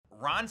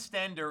Ron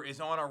Stender is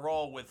on a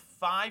roll with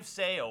 5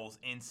 sales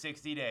in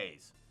 60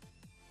 days.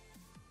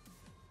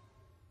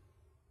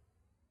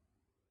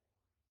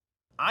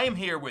 I am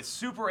here with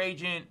super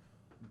agent,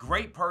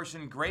 great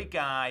person, great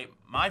guy,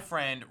 my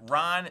friend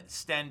Ron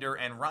Stender,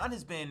 and Ron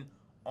has been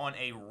on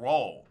a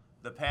roll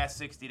the past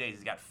 60 days.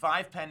 He's got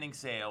 5 pending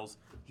sales.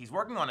 He's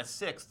working on a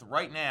 6th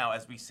right now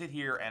as we sit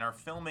here and are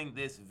filming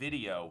this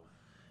video.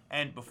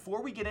 And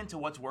before we get into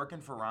what's working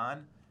for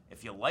Ron,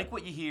 if you like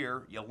what you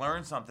hear, you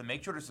learn something,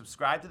 make sure to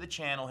subscribe to the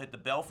channel, hit the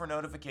bell for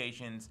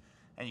notifications,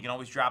 and you can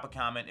always drop a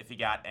comment if you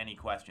got any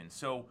questions.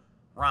 So,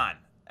 Ron,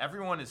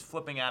 everyone is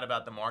flipping out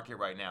about the market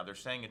right now. They're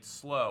saying it's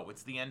slow,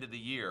 it's the end of the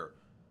year.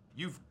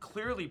 You've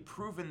clearly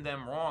proven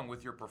them wrong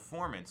with your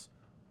performance.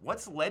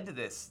 What's led to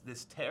this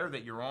tear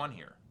that you're on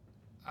here?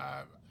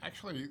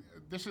 Actually,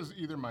 this is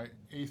either my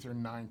 8th or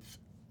 9th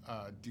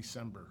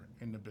December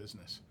in the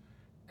business.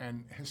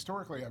 And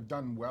historically, I've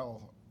done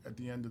well at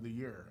the end of the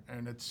year.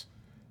 And it's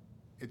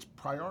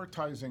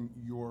prioritizing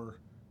your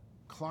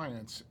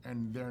clients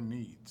and their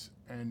needs.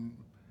 And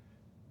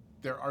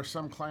there are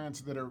some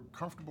clients that are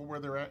comfortable where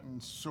they're at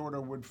and sort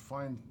of would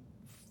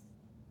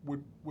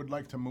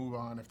like to move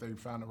on if they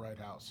found the right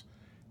house.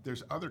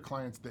 There's other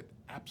clients that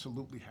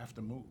absolutely have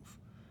to move.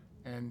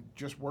 And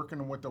just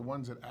working with the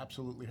ones that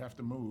absolutely have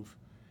to move.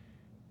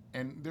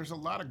 And there's a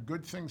lot of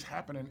good things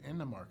happening in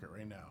the market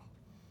right now.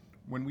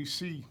 When we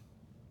see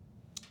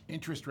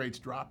interest rates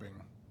dropping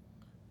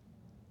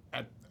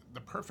at the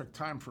perfect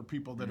time for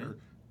people that are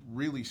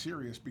really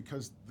serious,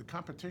 because the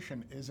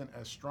competition isn't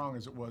as strong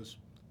as it was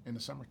in the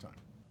summertime.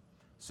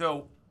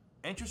 So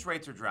interest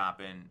rates are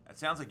dropping. It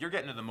sounds like you're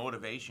getting to the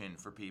motivation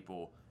for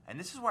people. And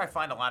this is where I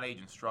find a lot of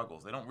agents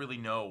struggles. They don't really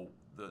know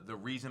the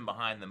reason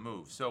behind the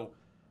move. So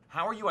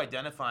how are you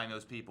identifying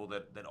those people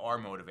that are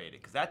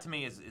motivated? Because that to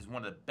me is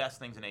one of the best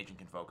things an agent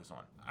can focus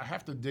on. I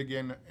have to dig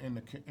in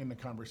the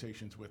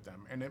conversations with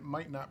them, and it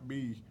might not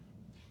be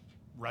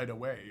right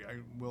away.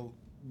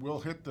 We'll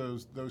hit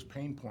those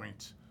pain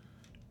points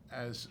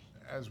as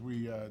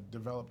we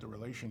develop the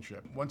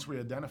relationship. Once we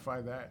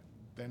identify that,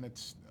 then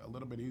it's a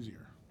little bit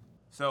easier.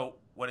 So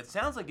what it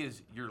sounds like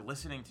is you're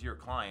listening to your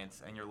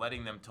clients and you're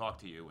letting them talk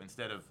to you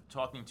instead of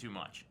talking too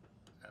much.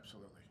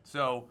 Absolutely.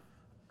 So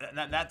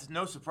that's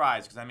no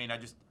surprise, because I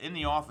just in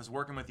the office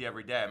working with you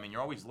every day,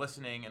 you're always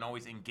listening and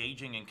always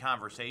engaging in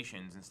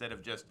conversations instead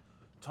of just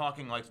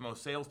talking like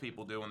most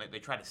salespeople do when they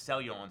try to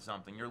sell you on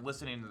something. You're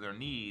listening to their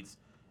needs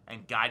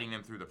and guiding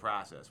them through the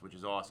process, which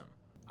is awesome.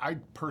 I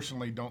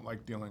personally don't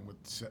like dealing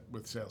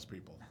with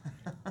salespeople.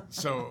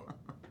 So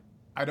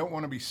I don't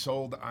want to be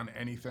sold on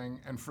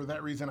anything, and for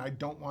that reason, I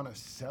don't want to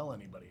sell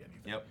anybody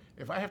anything. Yep.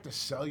 If I have to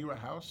sell you a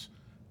house,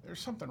 there's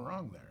something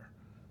wrong there.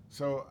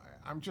 So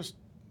I'm just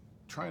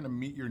trying to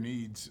meet your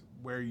needs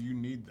where you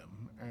need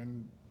them,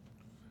 and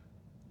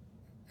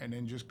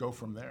then just go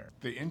from there.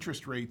 The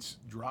interest rates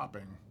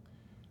dropping,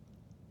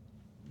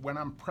 when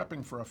I'm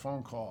prepping for a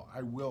phone call,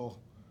 I will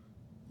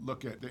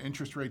look at the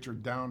interest rates are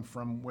down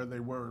from where they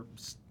were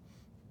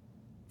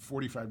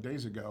 45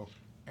 days ago,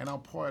 and I'll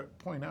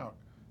point out,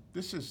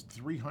 this is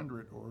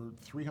 $300 or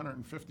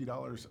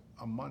 $350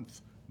 a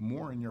month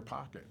more in your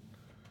pocket.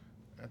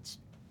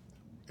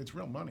 It's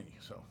real money.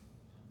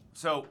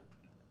 So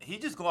he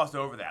just glossed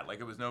over that like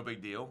it was no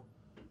big deal.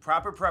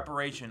 Proper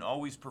preparation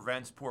always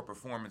prevents poor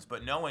performance,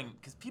 but knowing,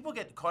 because people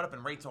get caught up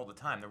in rates all the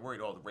time. They're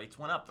worried, the rates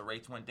went up, the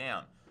rates went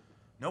down.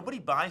 Nobody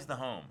buys the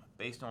home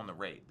based on the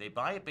rate. They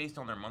buy it based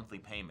on their monthly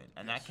payment,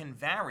 and that can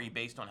vary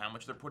based on how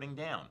much they're putting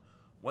down,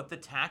 what the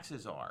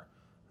taxes are.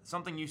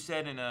 Something you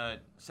said in a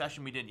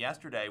session we did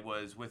yesterday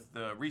was, with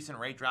the recent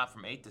rate drop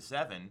from 8 to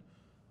 7,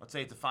 let's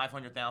say it's a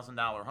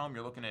 $500,000 home,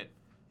 you're looking at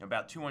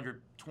about $220,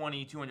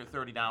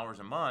 $230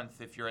 a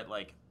month. If you're at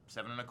like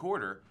 7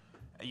 1/4,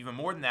 even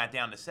more than that,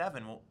 down to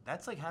 7, well,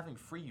 that's like having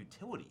free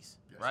utilities,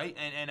 yes. Right?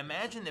 And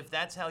imagine if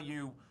that's how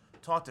you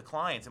talk to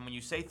clients, and when you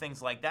say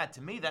things like that,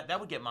 to me, that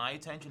would get my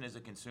attention as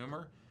a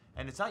consumer.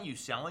 And it's not you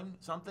selling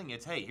something,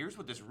 it's, hey, here's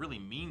what this really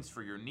means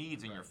for your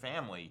needs and your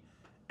family.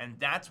 And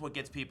that's what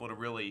gets people to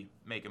really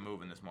make a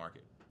move in this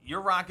market.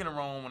 You're rocking and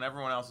rolling when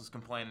everyone else is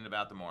complaining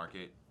about the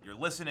market. You're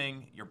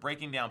listening, you're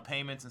breaking down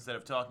payments instead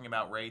of talking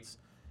about rates.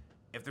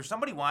 If there's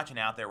somebody watching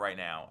out there right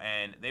now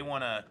and they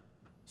want to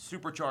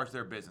supercharge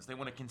their business, they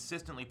want to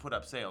consistently put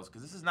up sales,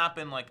 because this has not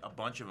been like a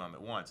bunch of them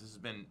at once. This has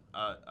been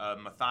a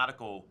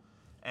methodical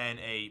and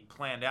a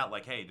planned out,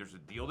 like, hey, there's a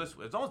deal.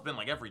 It's almost been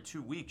like every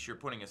 2 weeks you're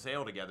putting a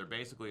sale together,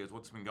 basically, is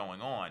what's been going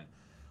on.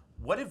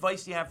 What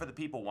advice do you have for the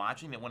people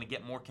watching that want to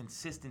get more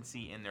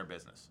consistency in their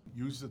business?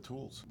 Use the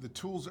tools. The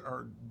tools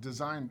are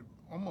designed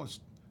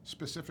almost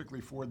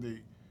specifically for the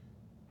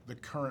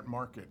current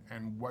market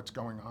and what's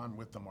going on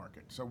with the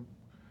market. So,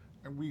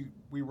 and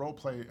we role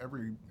play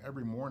every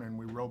morning.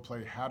 We role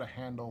play how to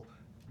handle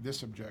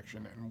this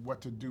objection and what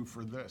to do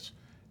for this,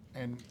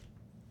 and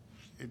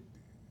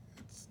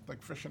it's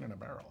like fishing in a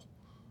barrel.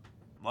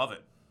 Love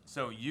it.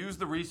 So use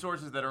the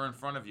resources that are in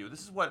front of you.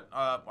 This is what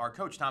our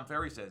coach Tom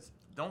Ferry says.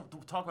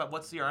 Don't talk about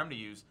what CRM to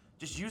use.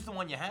 Just use the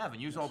one you have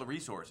and use all the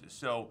resources.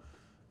 So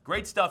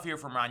Great stuff here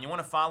from Ron. You want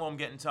to follow him,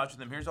 get in touch with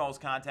him. Here's all his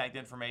contact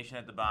information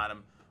at the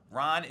bottom.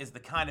 Ron is the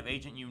kind of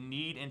agent you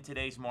need in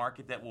today's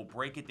market that will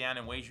break it down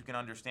in ways you can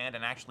understand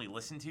and actually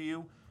listen to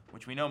you,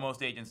 which we know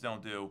most agents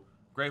don't do.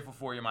 Grateful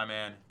for you, my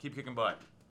man. Keep kicking butt.